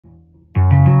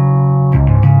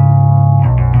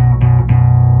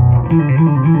Okie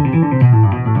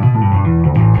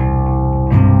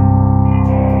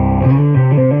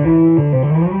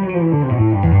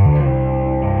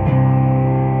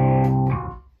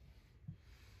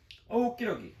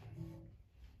dokie.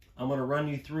 I'm going to run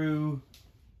you through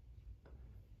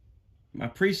my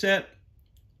preset,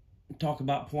 talk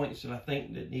about points that I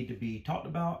think that need to be talked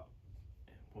about.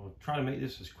 We'll try to make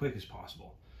this as quick as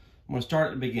possible. I'm going to start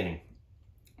at the beginning.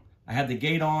 I have the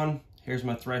gate on. Here's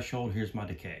my threshold. Here's my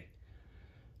decay.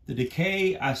 The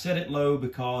decay, I set it low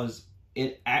because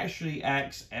it actually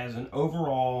acts as an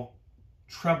overall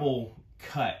treble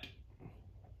cut.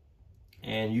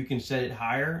 And you can set it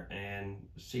higher and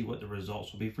see what the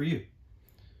results will be for you.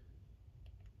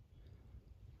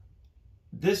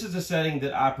 This is a setting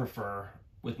that I prefer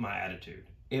with my attitude.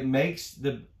 It makes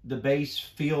the bass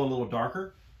feel a little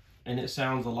darker, and it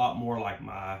sounds a lot more like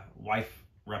my wife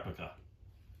replica.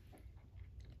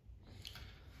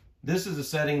 This is a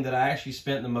setting that I actually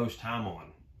spent the most time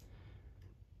on.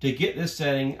 To get this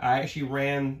setting, I actually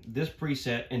ran this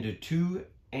preset into 2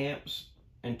 amps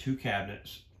and 2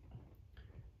 cabinets.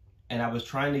 And I was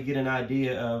trying to get an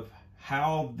idea of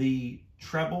how the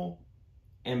treble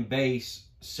and bass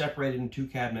separated in 2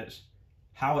 cabinets,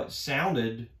 how it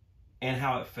sounded and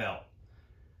how it felt.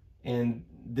 And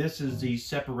this is the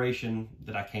separation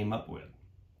that I came up with.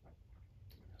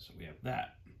 So we have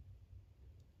that.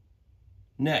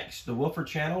 Next, the woofer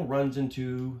channel runs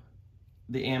into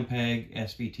the Ampeg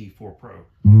SVT4 Pro.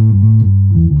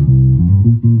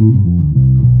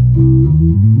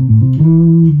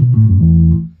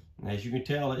 And as you can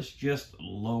tell, it's just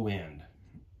low end.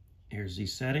 Here's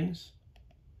these settings.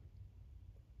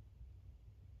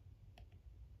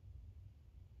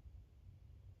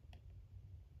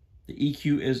 The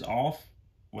EQ is off.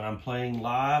 When I'm playing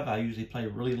live, I usually play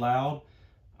really loud.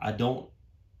 I don't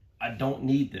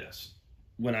need this.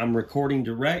 When I'm recording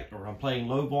direct or I'm playing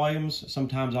low volumes,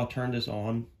 sometimes I'll turn this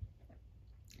on.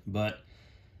 But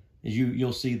as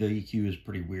you'll see, the EQ is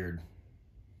pretty weird.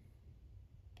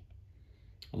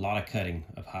 A lot of cutting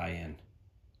of high end.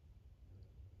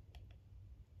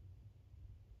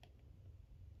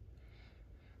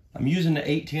 I'm using the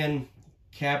 810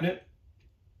 cabinet,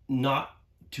 not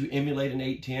to emulate an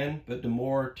 810, but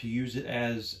more to use it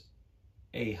as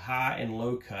a high and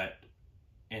low cut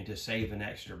and to save an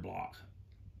extra block.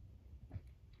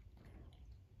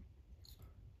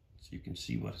 So you can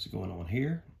see what's going on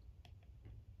here.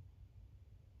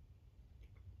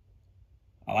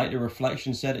 I like the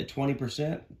reflection set at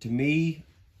 20%. To me,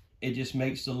 it just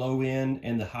makes the low end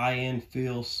and the high end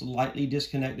feel slightly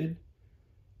disconnected.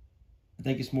 I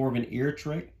think it's more of an ear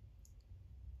trick.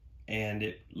 And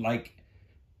it, like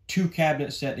 2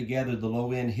 cabinets set together, the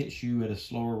low end hits you at a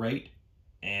slower rate.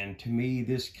 And to me,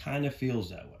 this kind of feels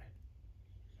that way.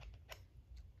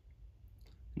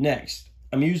 Next,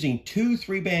 I'm using 2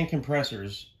 3-band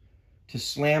compressors to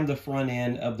slam the front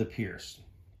end of the Pierce.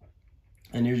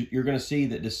 And you're going to see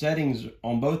that the settings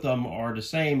on both of them are the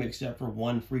same except for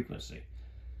one frequency.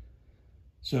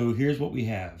 So here's what we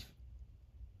have.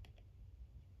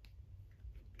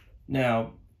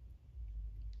 Now,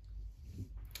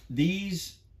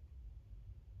 these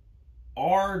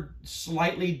are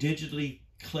slightly digitally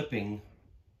clipping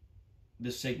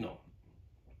the signal.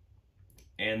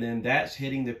 And then that's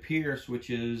hitting the Pierce,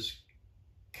 which is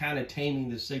kind of taming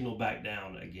the signal back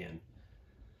down again.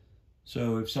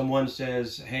 So if someone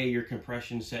says, hey, your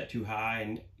compression's set too high,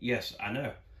 and yes, I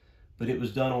know, but it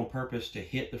was done on purpose to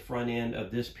hit the front end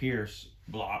of this Pierce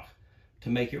block to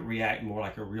make it react more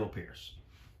like a real Pierce.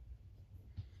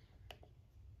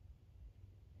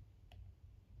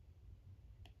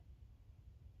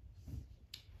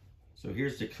 So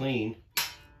here's the clean.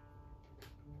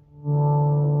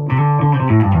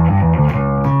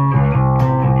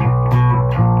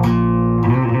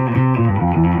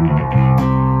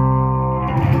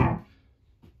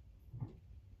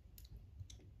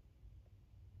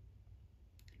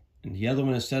 And the other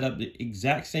one is set up the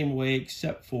exact same way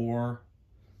except for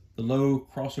the low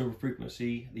crossover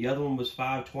frequency. The other one was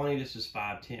 520, this is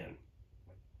 510.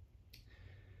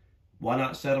 Why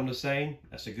not set them the same?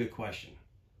 That's a good question.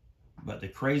 But the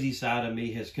crazy side of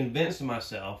me has convinced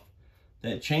myself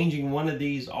that changing one of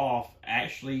these off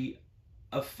actually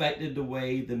affected the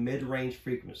way the mid-range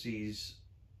frequencies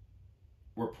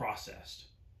were processed.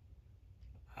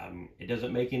 It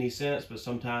doesn't make any sense, but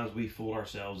sometimes we fool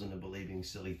ourselves into believing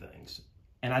silly things.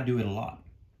 And I do it a lot.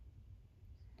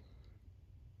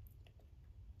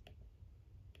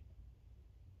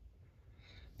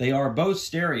 They are both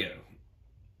stereo.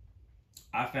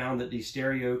 I found that the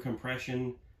stereo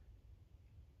compression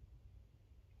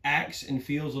acts and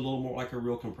feels a little more like a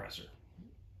real compressor.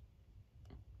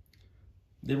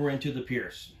 Then we're into the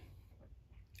Pierce.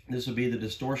 This will be the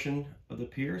distortion of the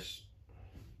Pierce.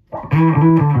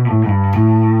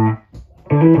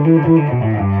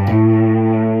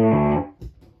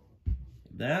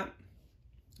 That.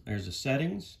 There's the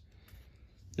settings.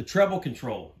 The treble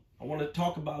control. I want to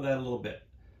talk about that a little bit.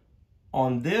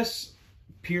 On this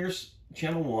Pierce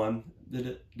Channel 1,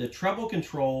 the treble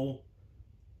control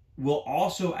will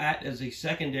also act as a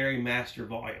secondary master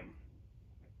volume.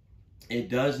 It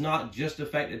does not just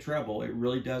affect the treble, it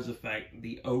really does affect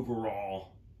the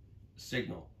overall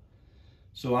signal.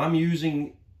 So I'm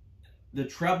using the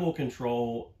treble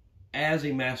control as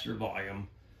a master volume.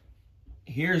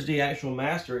 Here's the actual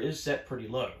master, is set pretty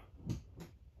low.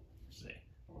 Let's see.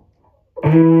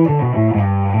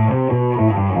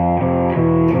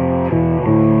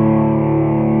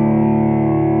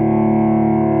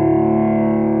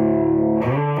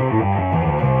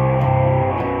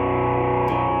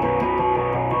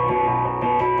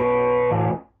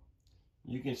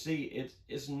 You can see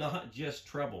it's not just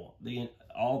treble. The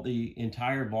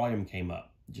entire volume came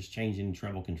up, just changing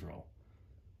treble control.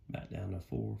 Back down to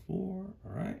 4/4. All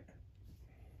right.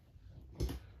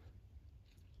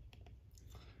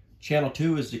 Channel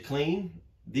 2 is the clean.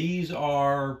 These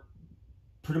are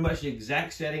pretty much the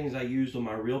exact settings I used on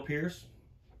my real Pierce,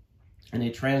 and they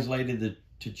translated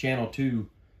to channel 2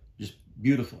 just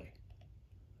beautifully.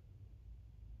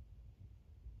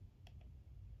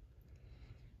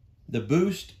 The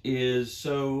boost is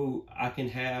so I can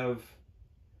have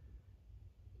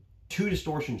 2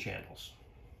 distortion channels.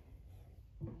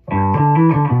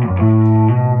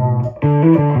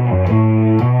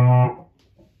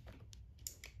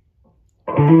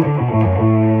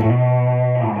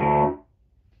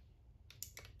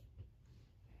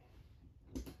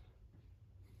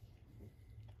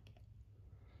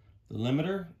 The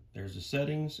limiter, there's the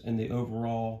settings and the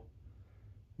overall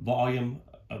volume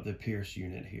of the Pierce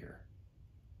unit here.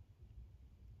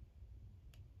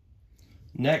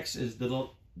 Next is the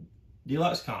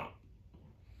Deluxe comp.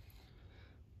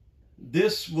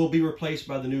 This will be replaced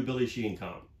by the new Billy Sheehan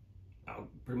comp. I'll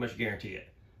pretty much guarantee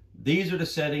it. These are the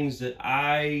settings that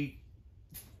I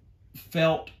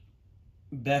felt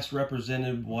best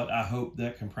represented what I hope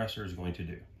that compressor is going to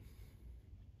do.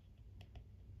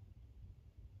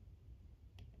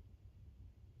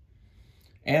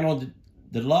 And on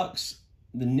the Deluxe,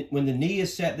 when the knee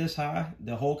is set this high,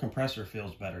 the whole compressor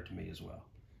feels better to me as well.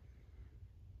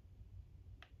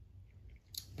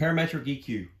 Parametric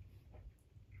EQ.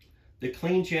 The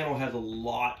clean channel has a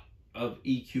lot of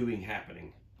EQing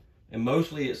happening, and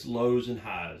mostly it's lows and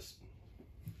highs.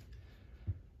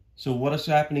 So what is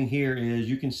happening here is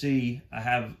you can see I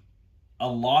have a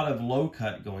lot of low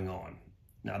cut going on.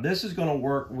 Now this is going to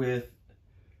work with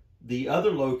the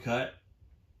other low cut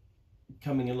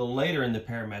coming a little later in the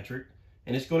parametric,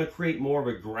 and it's going to create more of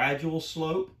a gradual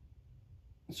slope,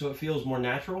 so it feels more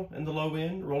natural in the low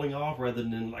end rolling off rather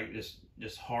than like this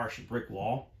harsh brick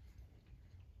wall.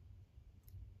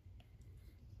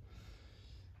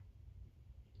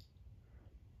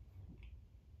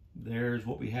 There's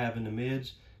what we have in the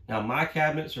mids. Now my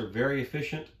cabinets are very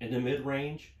efficient in the mid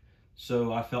range,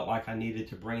 so I felt like I needed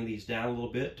to bring these down a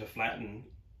little bit to flatten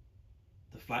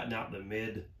out the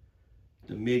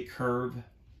mid curve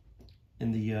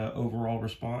in the overall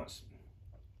response.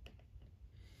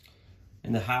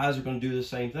 And the highs are going to do the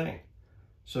same thing.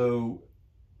 So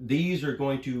these are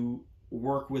going to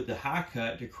work with the high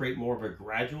cut to create more of a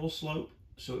gradual slope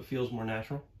so it feels more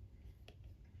natural.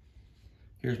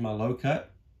 Here's my low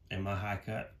cut and my high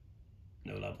cut,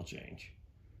 no level change.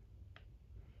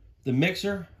 The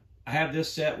mixer, I have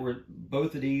this set where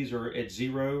both of these are at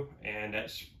 0, and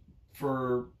that's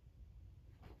for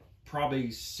probably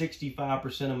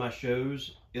 65% of my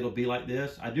shows. It'll be like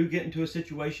this. I do get into a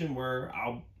situation where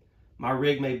my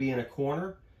rig may be in a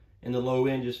corner and the low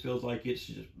end just feels like it's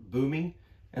just booming,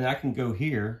 and I can go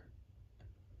here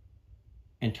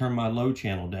and turn my low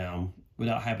channel down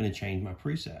without having to change my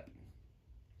preset.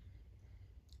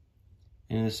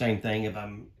 And the same thing if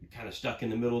I'm kind of stuck in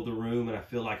the middle of the room and I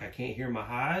feel like I can't hear my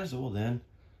highs, well then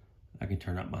I can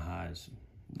turn up my highs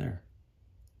there.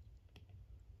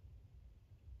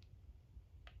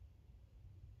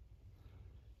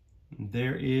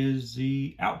 There is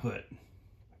the output.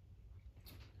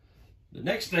 The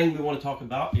next thing we want to talk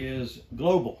about is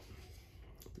global,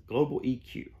 the global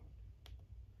EQ.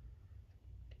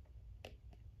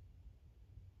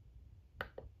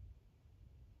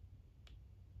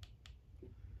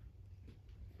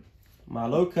 My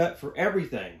low cut for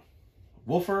everything,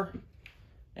 woofer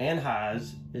and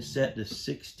highs, is set to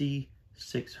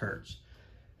 66 Hertz.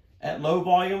 At low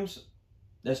volumes,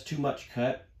 that's too much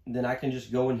cut. then I can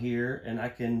just go in here and I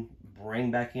can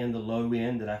bring back in the low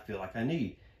end that I feel like I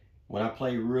need. When I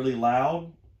play really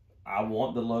loud, I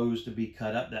want the lows to be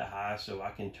cut up that high so I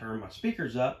can turn my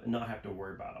speakers up and not have to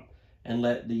worry about them, and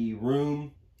let the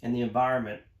room and the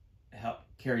environment help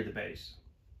carry the bass.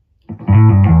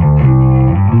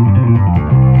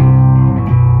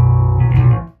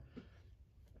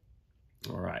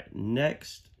 All right,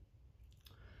 next.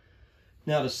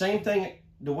 Now the same thing,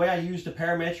 the way I use the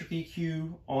parametric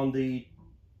EQ on the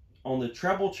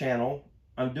treble channel,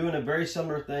 I'm doing a very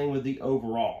similar thing with the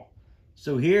overall.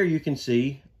 So here you can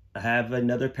see I have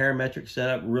another parametric set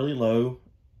up really low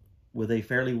with a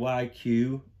fairly wide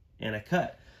Q and a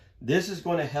cut. This is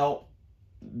going to help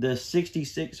the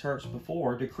 66 hertz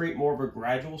before to create more of a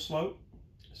gradual slope,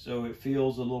 so it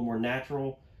feels a little more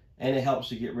natural, and it helps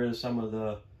to get rid of some of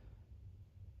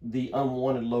the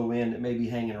unwanted low end that may be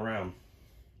hanging around.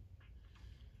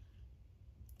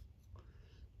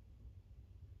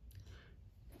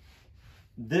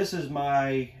 This is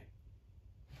my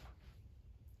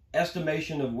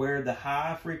estimation of where the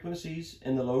high frequencies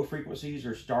and the low frequencies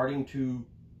are starting to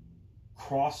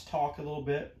cross talk a little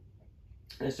bit,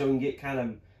 and so we can get kind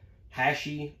of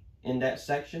hashy in that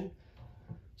section.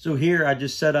 So here I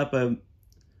just set up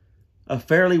a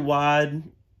fairly wide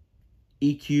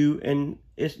EQ, and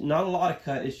it's not a lot of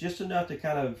cut, it's just enough to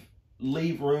kind of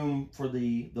leave room for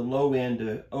the low end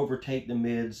to overtake the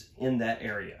mids in that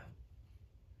area.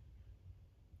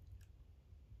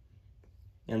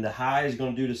 And the high is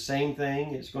going to do the same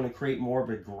thing. It's going to create more of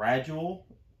a gradual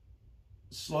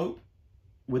slope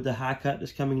with the high cut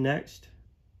that's coming next.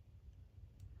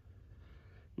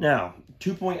 Now,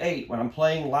 2.8, when I'm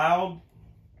playing loud,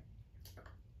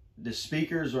 the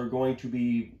speakers are going to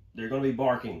be, they're going to be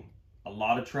barking. A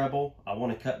lot of treble. I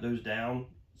want to cut those down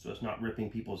so it's not ripping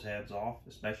people's heads off,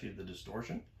 especially the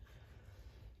distortion.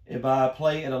 If I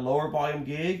play at a lower volume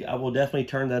gig, I will definitely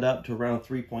turn that up to around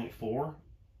 3.4.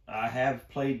 I have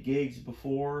played gigs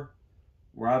before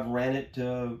where I've ran it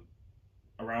to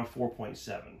around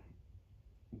 4.7.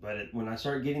 But when I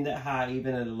start getting that high,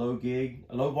 even at a low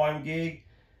volume gig,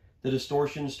 the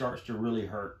distortion starts to really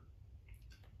hurt.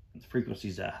 The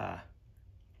frequency's that high.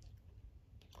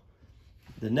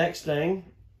 The next thing,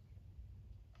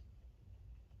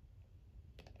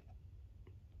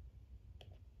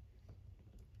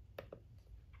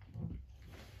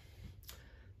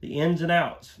 the ins and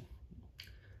outs.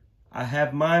 I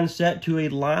have mine set to a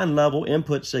line level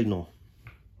input signal.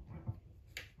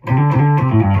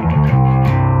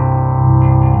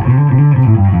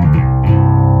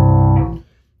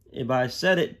 If I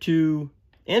set it to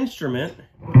instrument,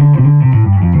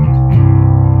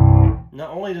 not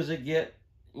only does it get,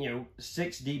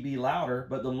 6 dB louder,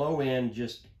 but the low end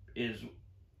just is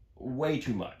way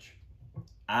too much.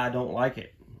 I don't like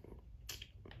it.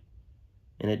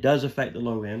 And it does affect the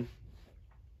low end,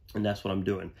 and that's what I'm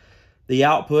doing. The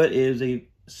output is a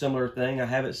similar thing. I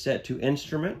have it set to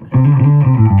instrument.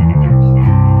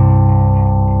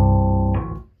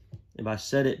 If I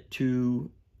set it to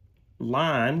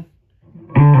line,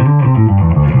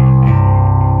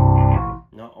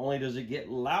 not only does it get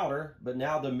louder, but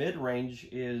now the mid-range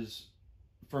is,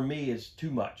 for me, is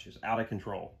too much. It's out of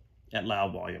control at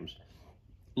loud volumes.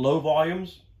 Low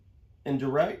volumes in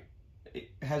direct, it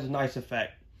has a nice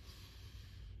effect.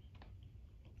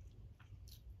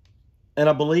 And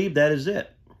I believe that is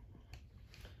it.